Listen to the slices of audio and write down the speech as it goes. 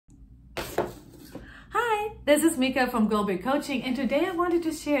this is Mika from Go Big Coaching, and today I wanted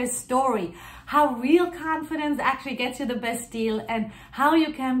to share a story how real confidence actually gets you the best deal and how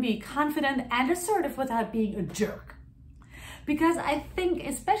you can be confident and assertive without being a jerk. Because I think,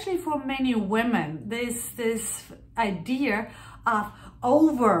 especially for many women, this idea of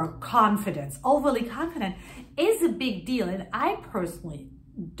overconfidence, overly confident, is a big deal. And I personally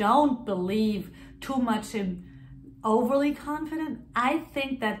don't believe too much in overly confident. I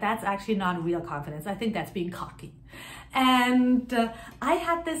think that that's actually not real confidence. I think that's being cocky. And I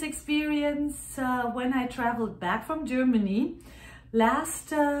had this experience when I traveled back from Germany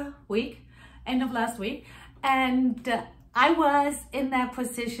last week, end of last week. And I was in that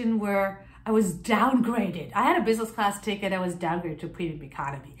position where I was downgraded. I had a business class ticket. I was downgraded to premium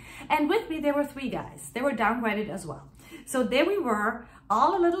economy. And with me, there were 3 guys. They were downgraded as well. So there we were,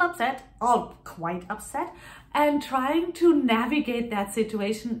 all a little upset, all quite upset, and trying to navigate that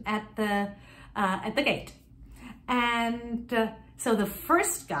situation at the gate. And so the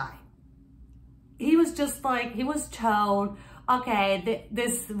first guy, he was just like, he was told, okay,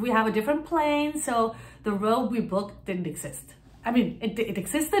 we have a different plane, so the row we booked didn't exist. I mean, it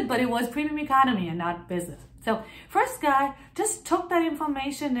existed, but it was premium economy and not business. So first guy just took that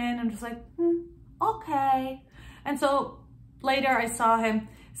information in and was like, okay. And so later I saw him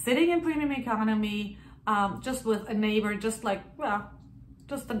sitting in premium economy, just with a neighbor, just like, well,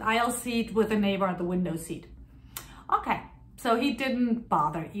 just an aisle seat with a neighbor at the window seat. Okay, so he didn't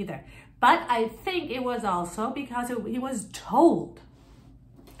bother either. But I think it was also because he was told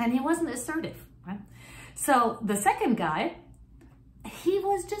and he wasn't assertive, right? So the second guy, he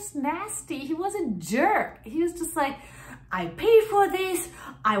was just nasty. He was a jerk. He was just like, I paid for this,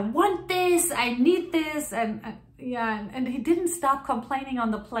 I want this, I need this. And he didn't stop complaining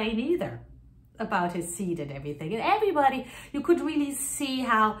on the plane either about his seat and everything. And everybody, you could really see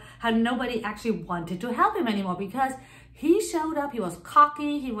how nobody actually wanted to help him anymore because he showed up, he was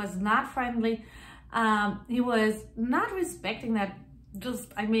cocky, he was not friendly, he was not respecting that.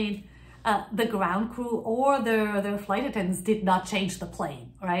 Just, I mean, the ground crew or the flight attendants did not change the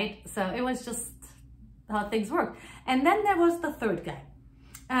plane, right? So it was just how things worked. And then there was the third guy.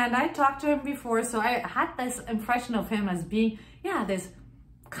 And I talked to him before, so I had this impression of him as being, this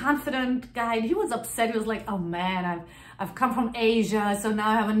confident guy. And he was upset. He was like, oh man, I've come from Asia, so now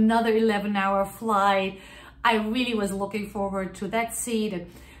I have another 11-hour flight. I really was looking forward to that seat.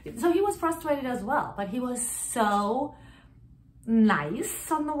 And so he was frustrated as well, but he was so nice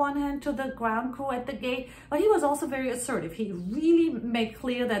on the one hand to the ground crew at the gate, but he was also very assertive. He really made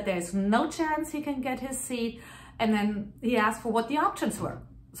clear that there's no chance he can get his seat. And then he asked for what the options were.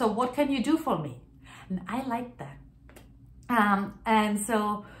 So what can you do for me? And I liked that. And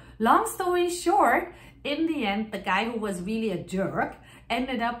so long story short, in the end, the guy who was really a jerk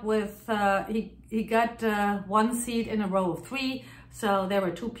ended up with, he got 1 seat in a row of 3. So there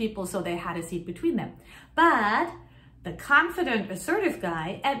were 2 people, so they had a seat between them. But the confident, assertive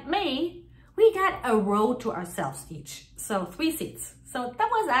guy and me, we got a row to ourselves each. So 3 seats. So that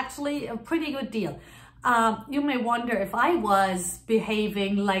was actually a pretty good deal. You may wonder if I was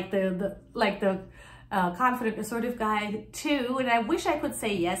behaving like the confident, assertive guy too. And I wish I could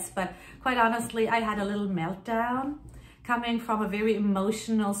say yes, but quite honestly, I had a little meltdown coming from a very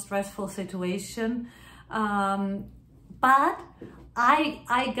emotional, stressful situation. But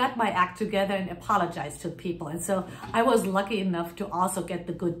I got my act together and apologized to people. And so I was lucky enough to also get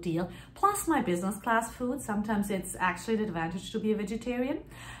the good deal. Plus my business class food. Sometimes it's actually an advantage to be a vegetarian.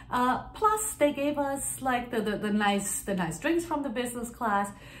 Plus they gave us like the nice drinks from the business class.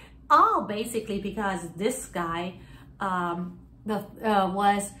 All basically because this guy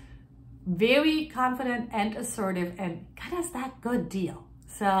was very confident and assertive and got us that good deal.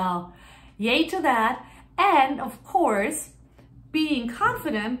 So yay to that. And of course, being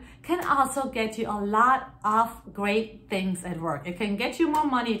confident can also get you a lot of great things at work. It can get you more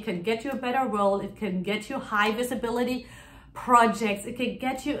money. It can get you a better role. It can get you high visibility projects. It can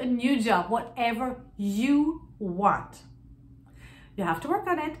get you a new job, whatever you want. You have to work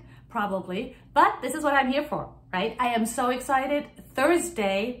on it, probably, but this is what I'm here for, right? I am so excited.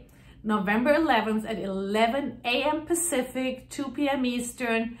 Thursday, November 11th at 11 a.m. Pacific, 2 p.m.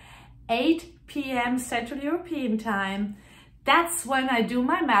 Eastern, 8 p.m. Central European time. That's when I do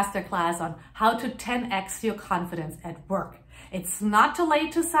my masterclass on how to 10x your confidence at work. It's not too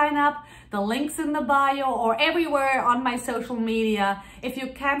late to sign up. The link's in the bio or everywhere on my social media. If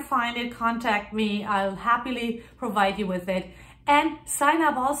you can't find it, contact me. I'll happily provide you with it. And sign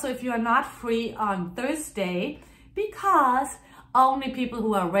up also if you are not free on Thursday, because only people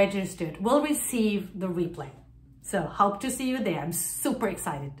who are registered will receive the replay. So hope to see you there. I'm super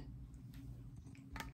excited.